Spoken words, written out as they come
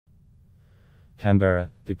Canberra,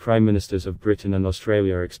 the Prime Ministers of Britain and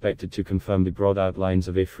Australia are expected to confirm the broad outlines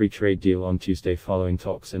of a free trade deal on Tuesday following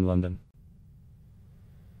talks in London.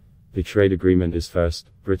 The trade agreement is first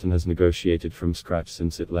Britain has negotiated from scratch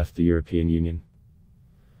since it left the European Union.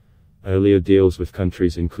 Earlier deals with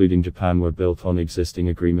countries including Japan were built on existing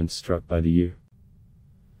agreements struck by the EU.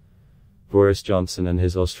 Boris Johnson and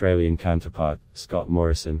his Australian counterpart, Scott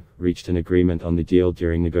Morrison, reached an agreement on the deal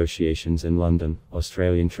during negotiations in London,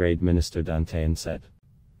 Australian Trade Minister Dan Tehan said.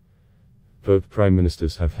 Both Prime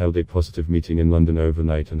Ministers have held a positive meeting in London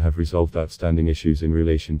overnight and have resolved outstanding issues in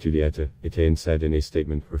relation to the ETA, Tehan said in a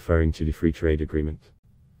statement referring to the free trade agreement.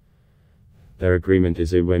 Their agreement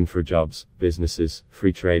is a win for jobs, businesses,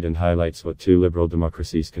 free trade and highlights what two liberal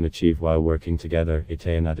democracies can achieve while working together,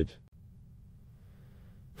 Tehan added.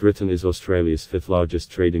 Britain is Australia's fifth largest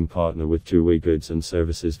trading partner with two-way goods and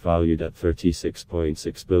services valued at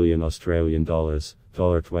 $36.6 billion Australian dollars,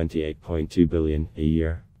 $28.2 billion, a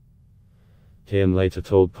year. Tehan later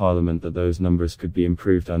told Parliament that those numbers could be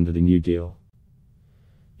improved under the New Deal.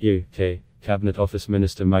 UK Cabinet Office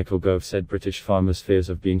Minister Michael Gove said British farmers' fears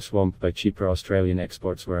of being swamped by cheaper Australian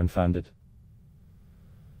exports were unfounded.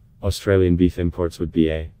 Australian beef imports would be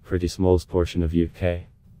a pretty small portion of UK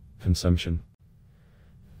consumption.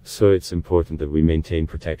 So it's important that we maintain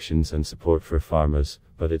protections and support for farmers,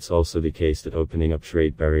 but it's also the case that opening up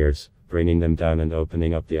trade barriers, bringing them down and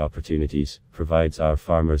opening up the opportunities, provides our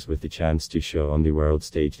farmers with the chance to show on the world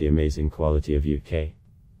stage the amazing quality of UK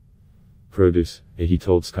produce, he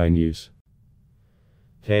told Sky News.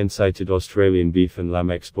 Tehan cited Australian beef and lamb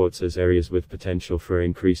exports as areas with potential for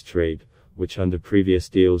increased trade, which under previous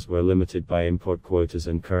deals were limited by import quotas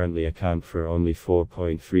and currently account for only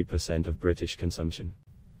 4.3% of British consumption.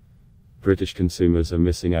 British consumers are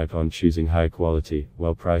missing out on choosing high-quality,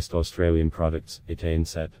 well-priced Australian products, Tehan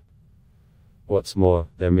said. What's more,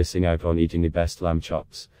 they're missing out on eating the best lamb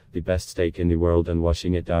chops, the best steak in the world and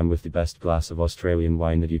washing it down with the best glass of Australian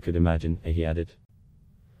wine that you could imagine, he added.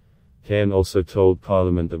 Tehan also told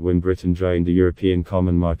Parliament that when Britain joined the European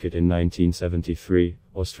Common Market in 1973,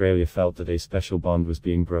 Australia felt that a special bond was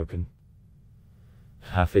being broken.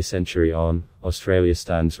 Half a century on, Australia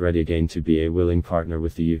stands ready again to be a willing partner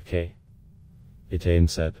with the UK, Tehan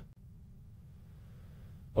said.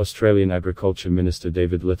 Australian Agriculture Minister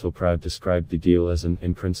David Littleproud described the deal as an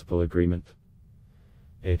in-principle agreement.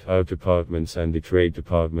 Our departments and the Trade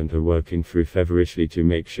Department are working through feverishly to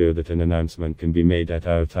make sure that an announcement can be made at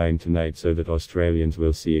our time tonight so that Australians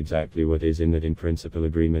will see exactly what is in that in-principle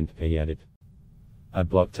agreement, he added. Ad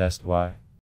block test why?